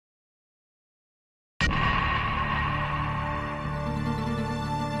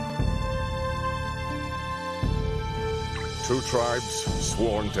Two tribes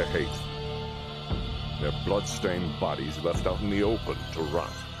sworn to hate. Their blood-stained bodies left out in the open to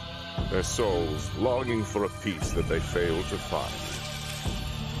rot. Their souls longing for a peace that they failed to find.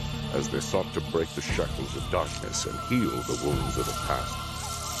 As they sought to break the shackles of darkness and heal the wounds of the past,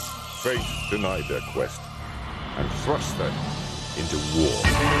 fate denied their quest and thrust them into war.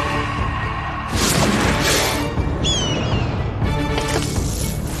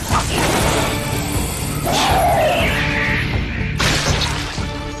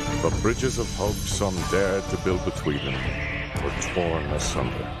 The bridges of hope some dared to build between them were torn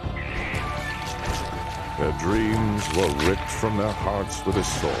asunder. Their dreams were ripped from their hearts with a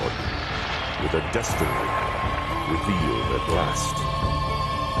sword, with a destiny revealed at last.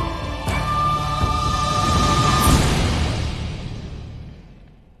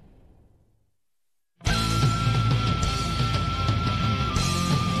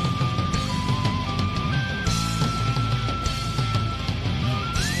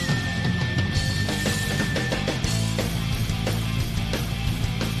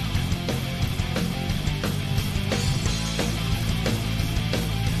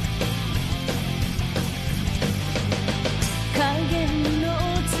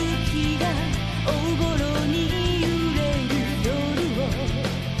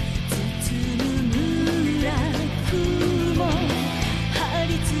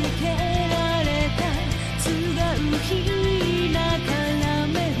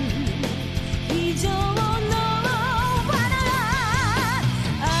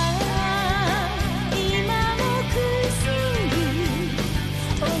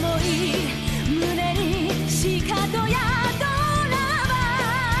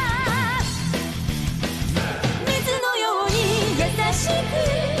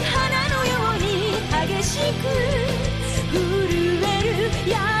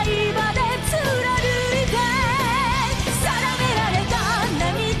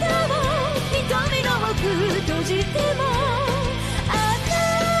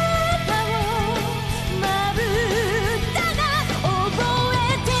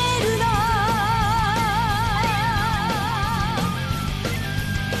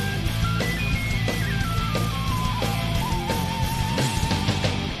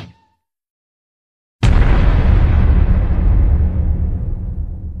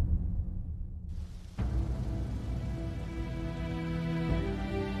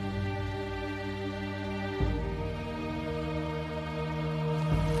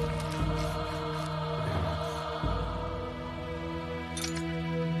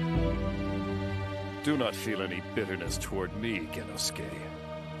 Do not feel any bitterness toward me, Gennosuke.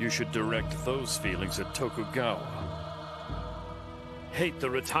 You should direct those feelings at Tokugawa. Hate the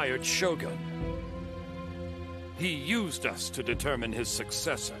retired Shogun. He used us to determine his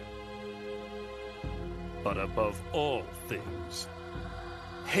successor. But above all things,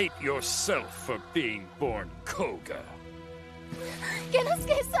 hate yourself for being born Kouga.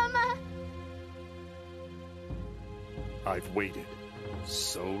 Gennosuke-sama! I've waited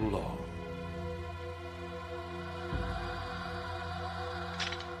so long.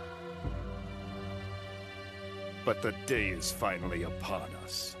 But the day is finally upon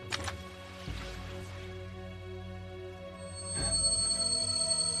us.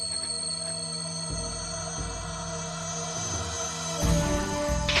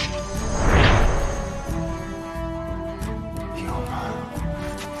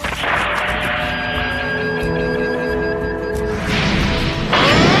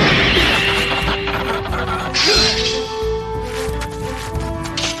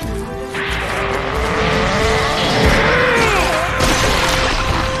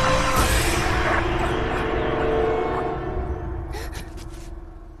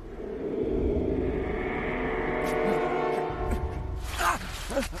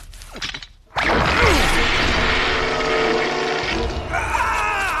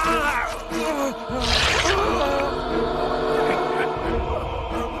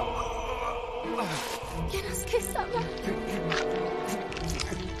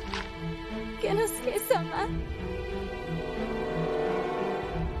 Gennosuke-sama.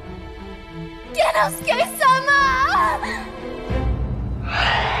 Gennosuke-sama!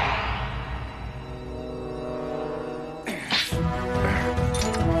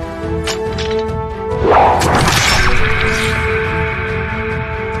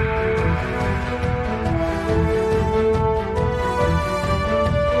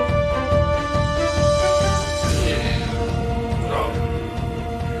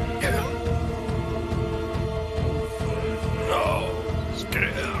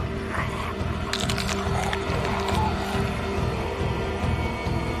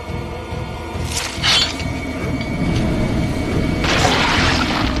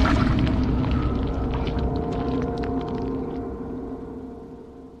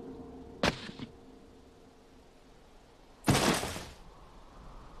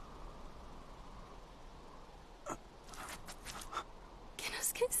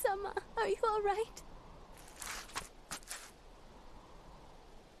 all right?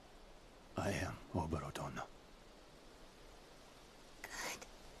 I am Oboro Dono. Good.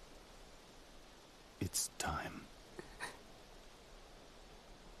 It's time.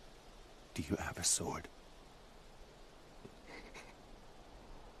 Do you have a sword?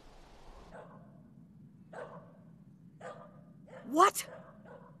 What?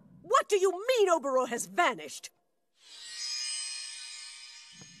 What do you mean Oboro has vanished?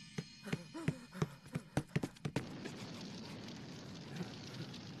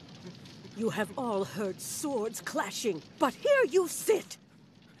 You have all heard swords clashing, but here you sit.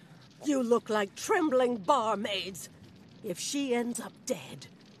 You look like trembling barmaids. If she ends up dead,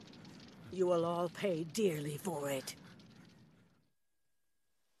 you will all pay dearly for it.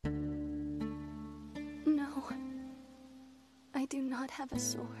 No. I do not have a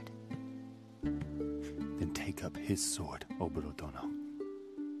sword. Then take up his sword, Oboro Dono.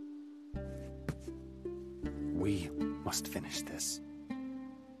 We must finish this.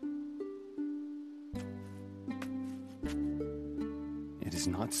 It is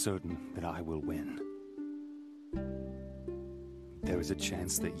not certain that I will win. There is a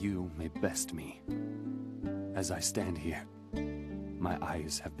chance that you may best me. As I stand here, my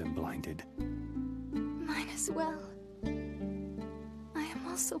eyes have been blinded. Mine as well. I am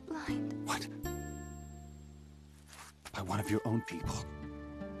also blind. What? By one of your own people?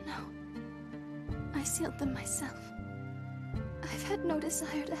 No. I sealed them myself. I've had no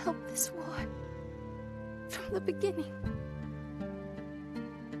desire to help this war. From the beginning.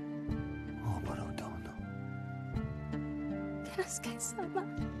 Oboro Dono. Gennosuke-sama.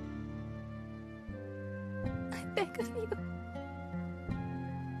 I beg of you.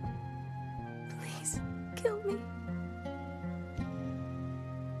 Please, kill me.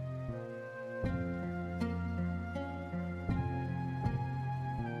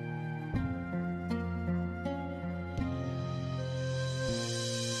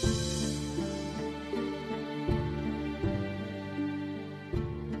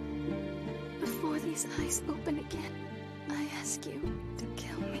 Before these eyes open again, I ask you to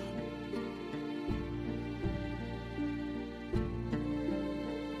kill me.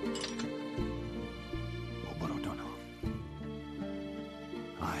 Oboro Dono.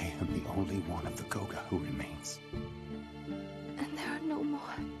 I am the only one of the Kouga who remains. And there are no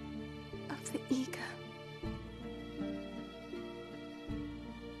more of the Iga.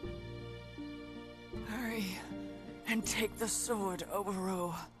 Hurry and take the sword,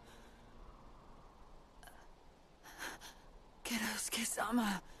 Oboro.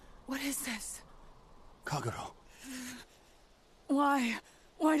 Gennosuke-sama, what is this? Kagero. Why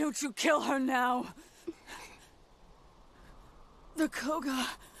don't you kill her now? The Kouga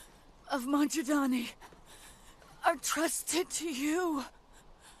of Manchidani are trusted to you.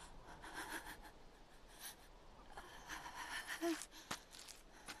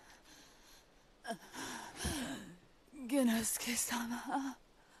 Gennosuke-sama,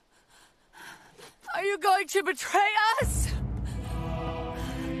 are you going to betray us?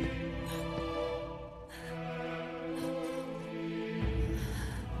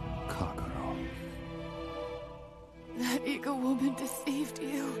 Kagero. That Iga woman deceived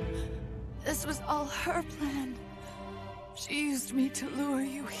you. This was all her plan. She used me to lure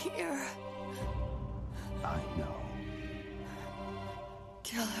you here. I know.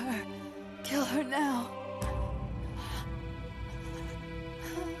 Kill her. Kill her now.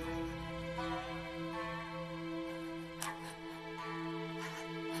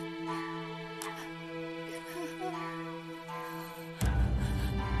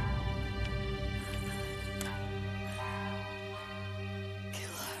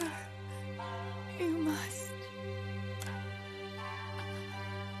 Kill her. You must.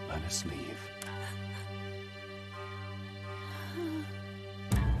 Let us leave.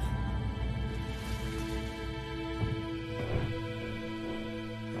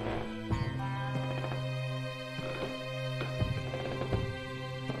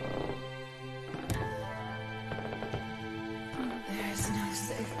 There is no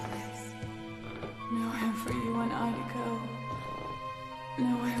safe place. Nowhere for you and I to go.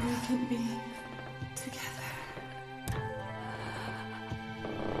 Nowhere we can be together.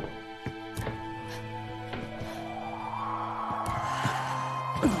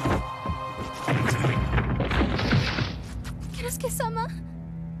 Gennosuke-sama!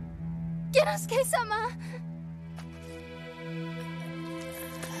 Gennosuke-sama!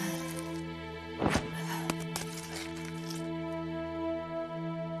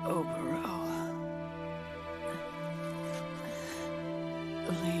 Oboro.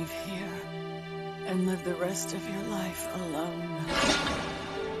 Leave here and live the rest of your life alone.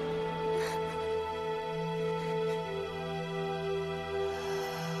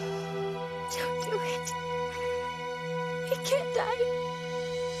 Don't do it. He can't die.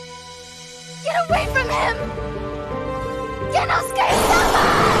 Get away from him! Gennosuke-sama!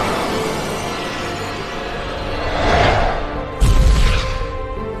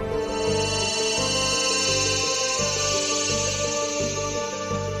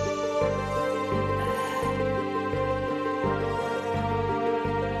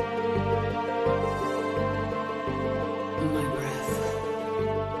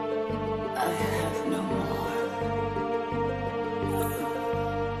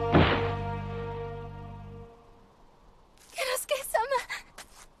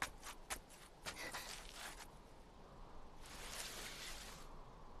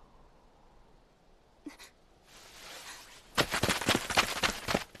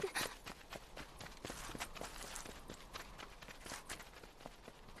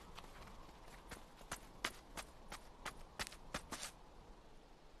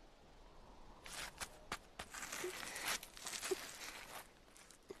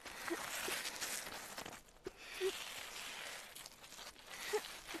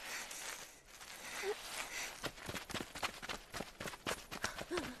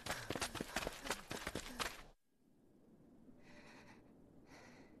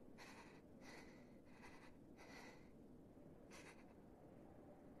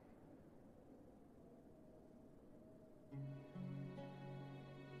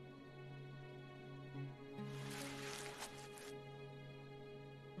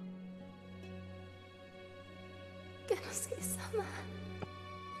 Gennosuke-sama.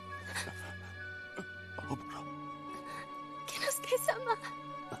 Oboro. Gennosuke-sama.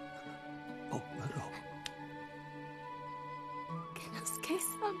 Oboro.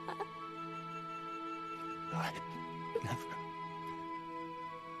 Gennosuke-sama. I never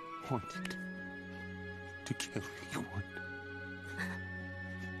wanted to kill anyone.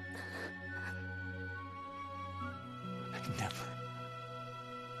 I never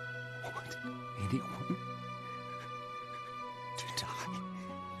wanted anyone to die.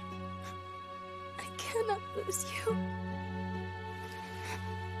 I cannot lose you.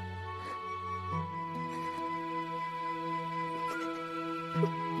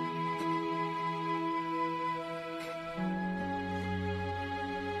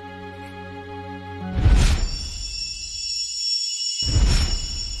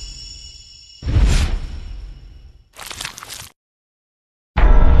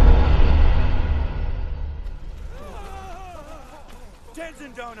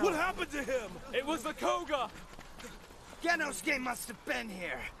 What happened to him? It was the Kouga! Gennosuke must have been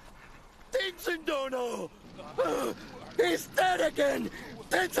here. Tensendono! He's dead again!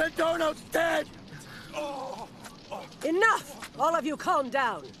 Tensendono's dead! Enough! All of you calm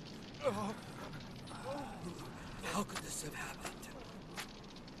down. How could this have happened?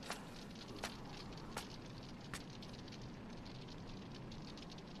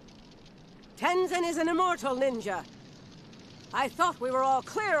 Tenzin is an immortal ninja. I thought we were all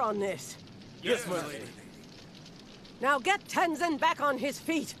clear on this. Yes, my lady. Now get Tenzin back on his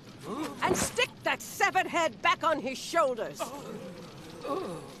feet. And stick that severed head back on his shoulders.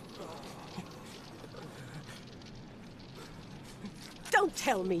 Don't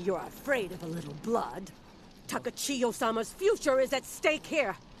tell me you're afraid of a little blood. Takachiyo-sama's future is at stake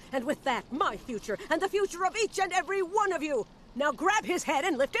here. And with that, my future, and the future of each and every one of you. Now grab his head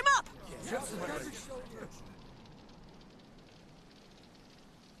and lift him up! Yes.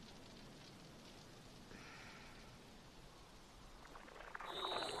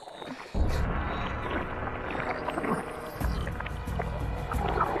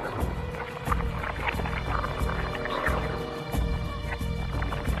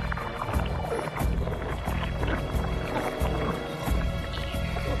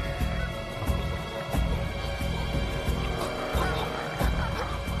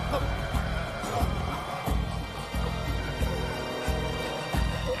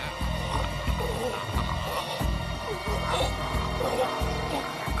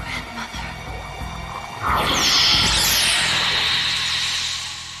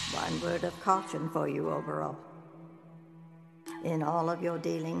 Word of caution for you, Oboro. In all of your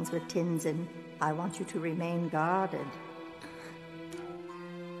dealings with Tenzin, I want you to remain guarded.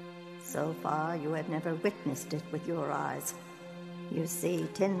 So far, you have never witnessed it with your eyes. You see,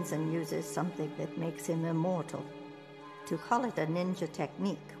 Tenzin uses something that makes him immortal. To call it a ninja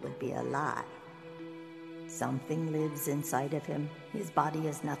technique would be a lie. Something lives inside of him. His body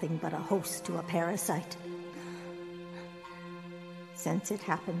is nothing but a host to a parasite. Since it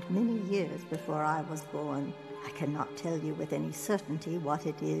happened many years before I was born, I cannot tell you with any certainty what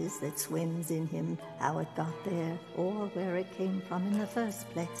it is that swims in him, how it got there, or where it came from in the first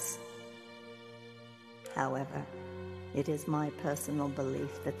place. However, it is my personal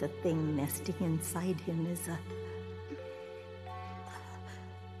belief that the thing nesting inside him is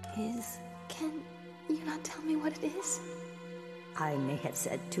Can you not tell me what it is? I may have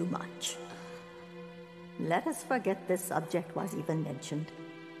said too much. Let us forget this subject was even mentioned.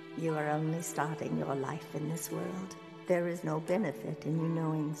 You are only starting your life in this world. There is no benefit in you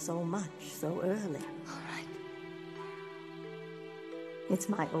knowing so much so early. All right. It's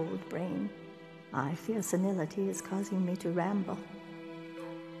my old brain. I fear senility is causing me to ramble.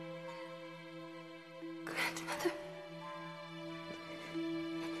 Grandmother.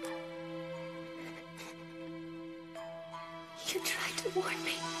 You tried to warn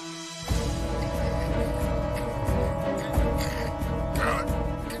me.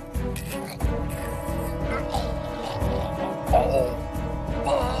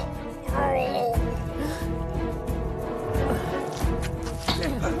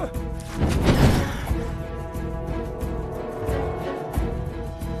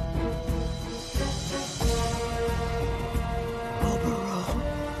 Oboro,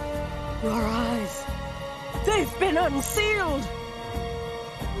 your eyes, they've been unsealed!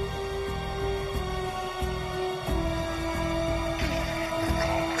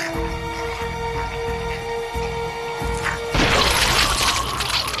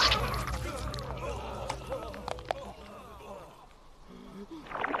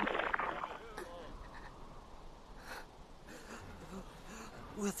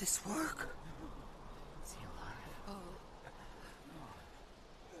 Will this work?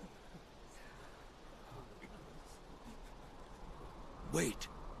 Wait.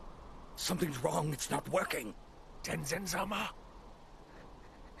 Something's wrong. It's not working. Tenzin-sama?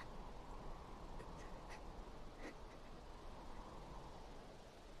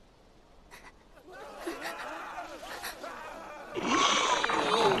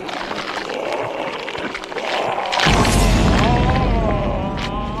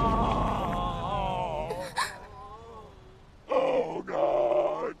 Oh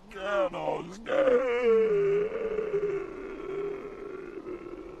God, Gennosuke!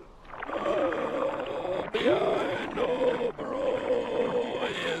 Behind Oboro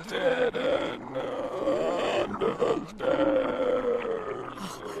is hidden under the stairs.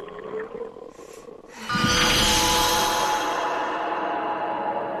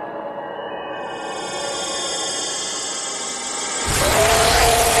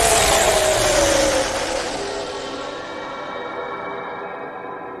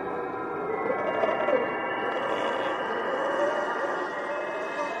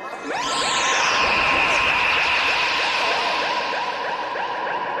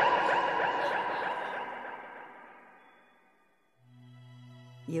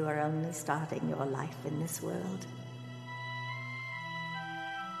 You are only starting your life in this world.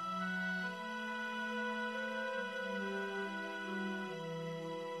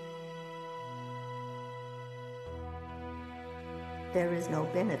 There is no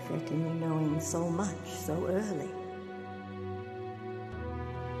benefit in you knowing so much so early.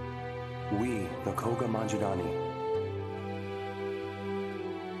 We, the Kouga Manjidani,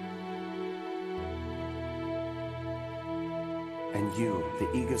 and you, the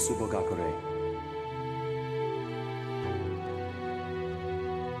Iga Subogakure,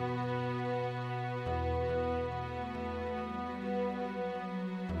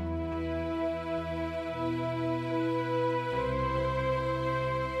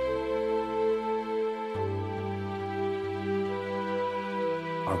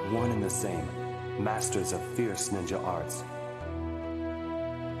 are one and the same, masters of fierce ninja arts.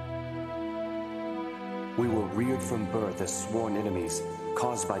 We were reared from birth as sworn enemies,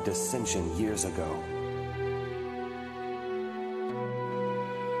 caused by dissension years ago.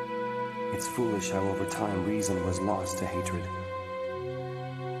 It's foolish how over time reason was lost to hatred.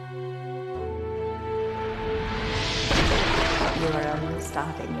 You are only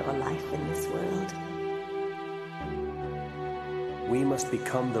starting your life in this world. We must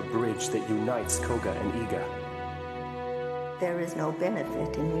become the bridge that unites Kouga and Iga. There is no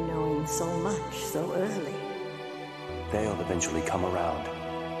benefit in you knowing so much so early. They'll eventually come around.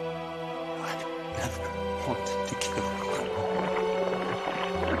 I never wanted to kill her.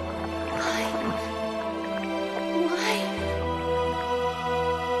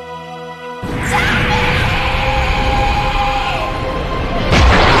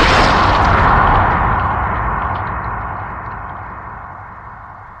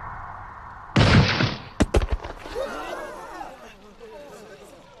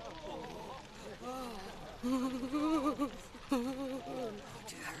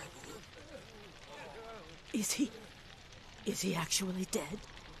 Is he actually dead?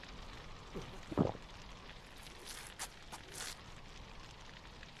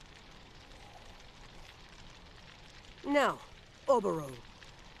 Now, Oboro,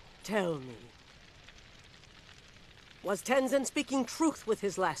 tell me. Was Tenzin speaking truth with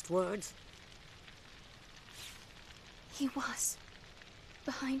his last words? He was.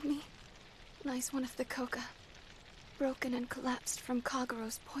 Behind me lies one of the Kouga, broken and collapsed from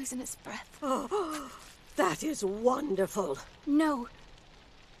Kagero's poisonous breath. Oh, that is wonderful. No.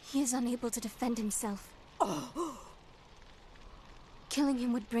 He is unable to defend himself. Oh. Killing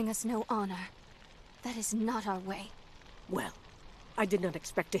him would bring us no honor. That is not our way. Well, I did not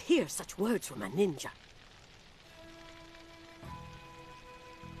expect to hear such words from a ninja.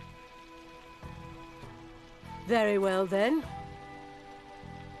 Very well, then.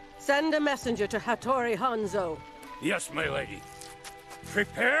 Send a messenger to Hattori Hanzo. Yes, my lady.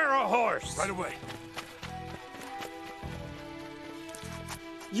 Prepare a horse! Right away.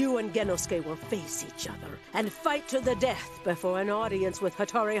 You and Gennosuke will face each other and fight to the death before an audience with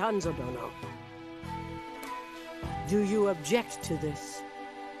Hattori Hanzo Dono. Do you object to this?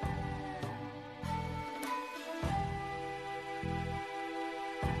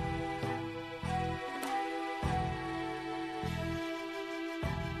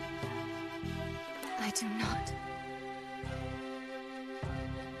 I do not.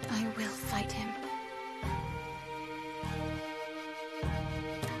 I will fight him.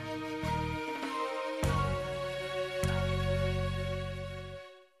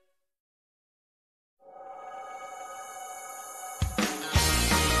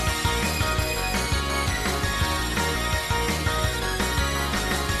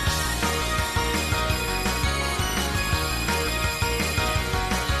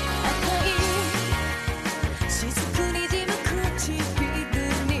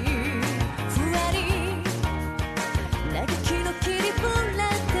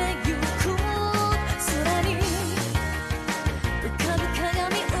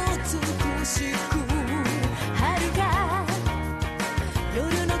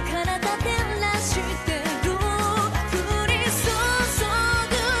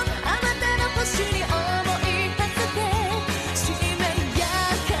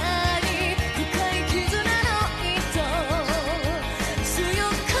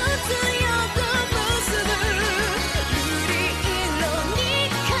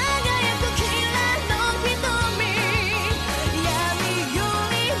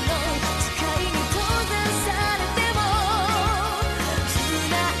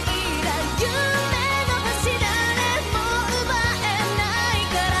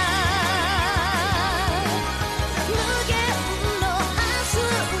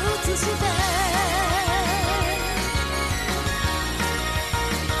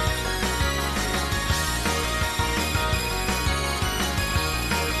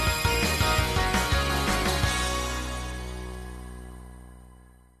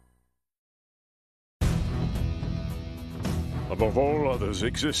 Above all others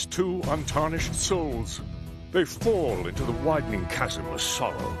exist two untarnished souls. They fall into the widening chasm of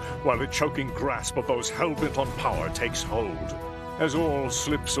sorrow, while the choking grasp of those hell-bent on power takes hold. As all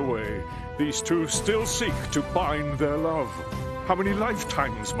slips away, these two still seek to bind their love. How many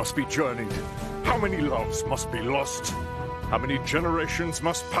lifetimes must be journeyed? How many loves must be lost? How many generations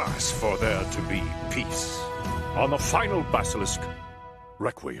must pass for there to be peace? On the final Basilisk,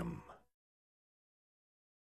 Requiem.